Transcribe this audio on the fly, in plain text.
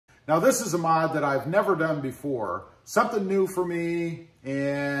Now this is a mod that I've never done before, something new for me,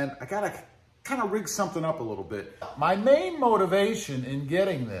 and I gotta kind of rig something up a little bit. My main motivation in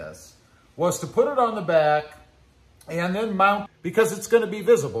getting this was to put it on the back and then mount, because it's gonna be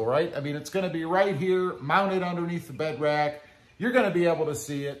visible, right? I mean, it's gonna be right here, mounted underneath the bed rack. You're gonna be able to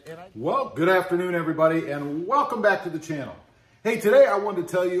see it. Well, good afternoon, everybody, and welcome back to the channel. Hey, today I wanted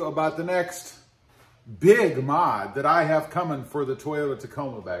to tell you about the next big mod that I have coming for the Toyota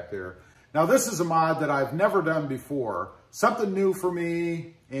Tacoma back there. Now, this is a mod that I've never done before, something new for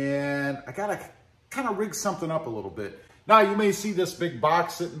me, and I gotta kind of rig something up a little bit. Now, you may see this big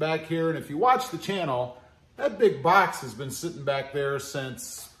box sitting back here, and if you watch the channel, that big box has been sitting back there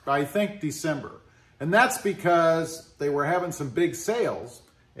since, I think, December. And that's because they were having some big sales,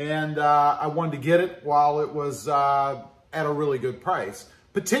 and I wanted to get it while it was at a really good price,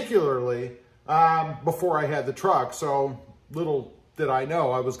 particularly before I had the truck. So little did I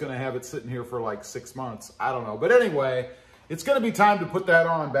know I was going to have it sitting here for like 6 months. I don't know. But anyway, it's going to be time to put that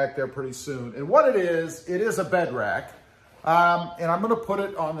on back there pretty soon. And what it is a bed rack. And I'm going to put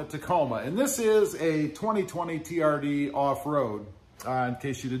it on the Tacoma. And this is a 2020 TRD off-road, in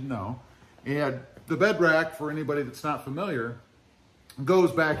case you didn't know. And the bed rack, for anybody that's not familiar,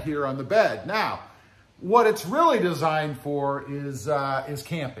 goes back here on the bed. Now, what it's really designed for is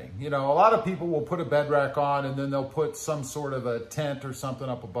camping. You know, a lot of people will put a bed rack on and then they'll put some sort of a tent or something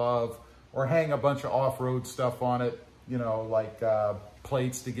up above, or hang a bunch of off-road stuff on it, you know, like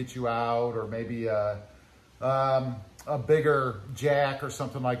plates to get you out, or maybe a bigger jack or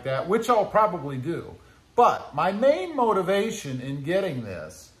something like that, which I'll probably do. But my main motivation in getting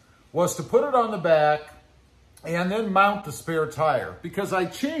this was to put it on the back and then mount the spare tire, because I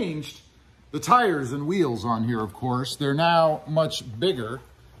changed the tires and wheels on here, of course. They're now much bigger,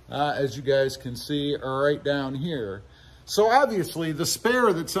 as you guys can see, are right down here. So obviously the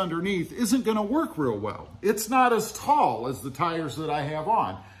spare that's underneath isn't gonna work real well. It's not as tall as the tires that I have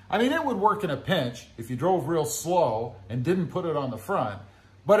on. I mean, it would work in a pinch if you drove real slow and didn't put it on the front,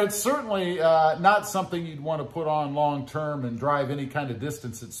 but it's certainly not something you'd wanna put on long-term and drive any kind of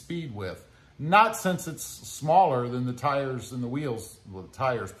distance at speed with. Not since it's smaller than the tires and the wheels, well, the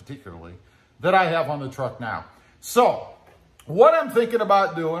tires particularly, that I have on the truck now. So what I'm thinking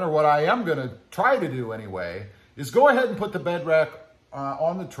about doing, or what I am gonna try to do anyway, is go ahead and put the bed rack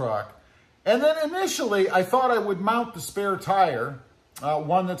on the truck. And then initially I thought I would mount the spare tire,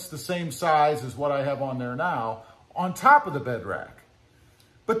 one that's the same size as what I have on there now, on top of the bed rack.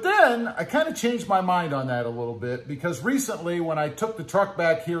 But then I kind of changed my mind on that a little bit, because recently when I took the truck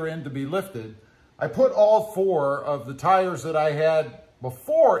back here in to be lifted, I put all 4 of the tires that I had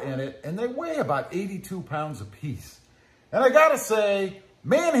before in it, and they weigh about 82 pounds a piece. And I gotta say,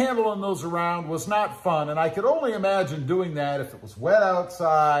 manhandling those around was not fun, and I could only imagine doing that if it was wet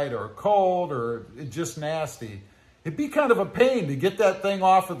outside or cold or just nasty. It'd be kind of a pain to get that thing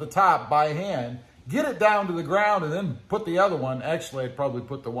off of the top by hand, get it down to the ground, and then put the other one. Actually, I'd probably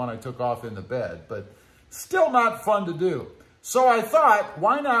put the one I took off in the bed, but still not fun to do. So I thought,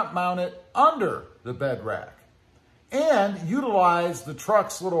 why not mount it under the bed rack and utilize the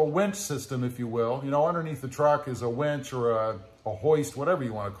truck's little winch system, if you will. You know, underneath the truck is a winch or a hoist, whatever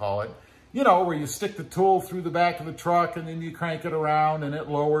you want to call it, you know, where you stick the tool through the back of the truck and then you crank it around and it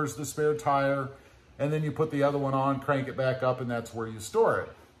lowers the spare tire, and then you put the other one on, crank it back up, and that's where you store it.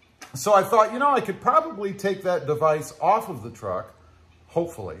 So I thought, you know, I could probably take that device off of the truck,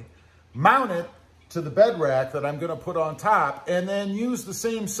 hopefully, mount it to the bed rack that I'm gonna put on top, and then use the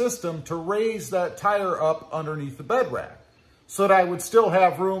same system to raise that tire up underneath the bed rack, so that I would still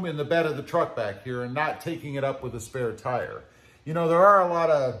have room in the bed of the truck back here and not taking it up with a spare tire. You know, there are a lot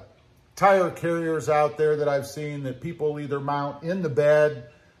of tire carriers out there that I've seen that people either mount in the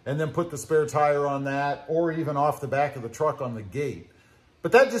bed and then put the spare tire on that, or even off the back of the truck on the gate.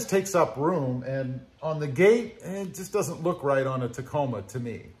 But that just takes up room, and on the gate, it just doesn't look right on a Tacoma to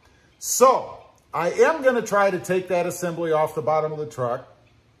me. So I am gonna try to take that assembly off the bottom of the truck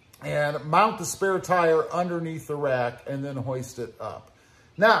and mount the spare tire underneath the rack and then hoist it up.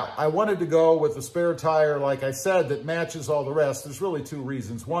 Now, I wanted to go with a spare tire, like I said, that matches all the rest. There's really 2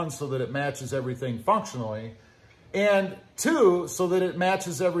 reasons. 1, so that it matches everything functionally, and 2, so that it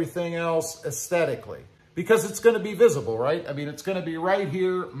matches everything else aesthetically, because it's gonna be visible, right? I mean, it's gonna be right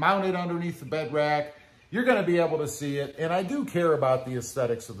here, mounted underneath the bed rack. You're gonna be able to see it, and I do care about the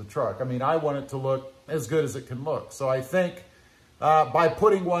aesthetics of the truck. I mean, I want it to look as good as it can look. So I think by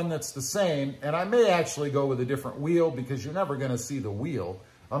putting one that's the same, and I may actually go with a different wheel, because you're never gonna see the wheel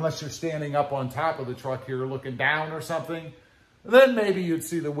unless you're standing up on top of the truck here looking down or something. then maybe you'd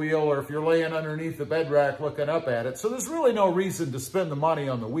see the wheel, or if you're laying underneath the bed rack looking up at it. So there's really no reason to spend the money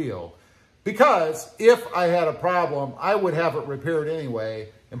on the wheel, because if I had a problem, I would have it repaired anyway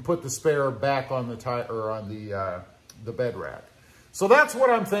and put the spare back on the tire, on the bed rack. So that's what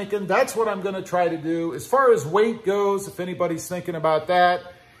I'm thinking. That's what I'm going to try to do. As far as weight goes, if anybody's thinking about that,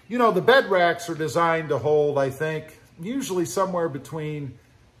 you know, the bed racks are designed to hold, I think, usually somewhere between,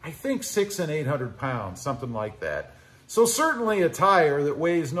 I think, 600 and 800 pounds, something like that. So certainly a tire that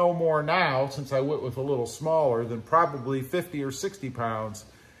weighs no more now, since I went with a little smaller, than probably 50 or 60 pounds,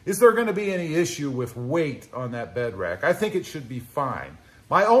 is there going to be any issue with weight on that bed rack? I think it should be fine.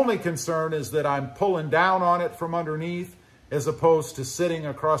 My only concern is that I'm pulling down on it from underneath as opposed to sitting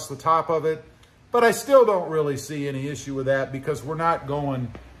across the top of it. But I still don't really see any issue with that, because we're not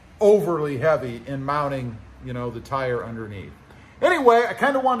going overly heavy in mounting, you know, the tire underneath. Anyway, I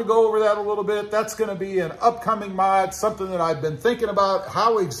kind of wanted to go over that a little bit. That's going to be an upcoming mod, something that I've been thinking about,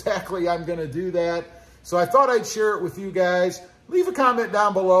 how exactly I'm going to do that. So I thought I'd share it with you guys. Leave a comment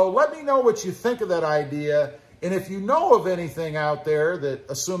down below. Let me know what you think of that idea. And if you know of anything out there that,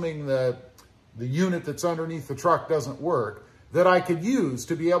 assuming the unit that's underneath the truck doesn't work, that I could use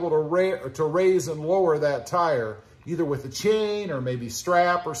to be able to raise and lower that tire, either with a chain or maybe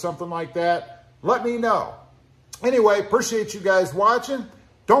strap or something like that, let me know. Anyway, appreciate you guys watching.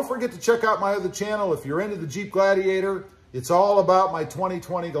 Don't forget to check out my other channel if you're into the Jeep Gladiator. It's all about my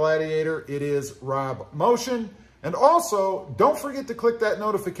 2020 Gladiator. It is RobMotive. And also, don't forget to click that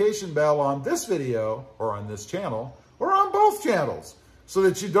notification bell on this video, or on this channel, or on both channels, so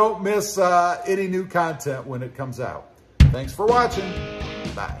that you don't miss any new content when it comes out. Thanks for watching.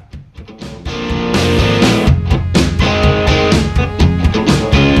 Bye.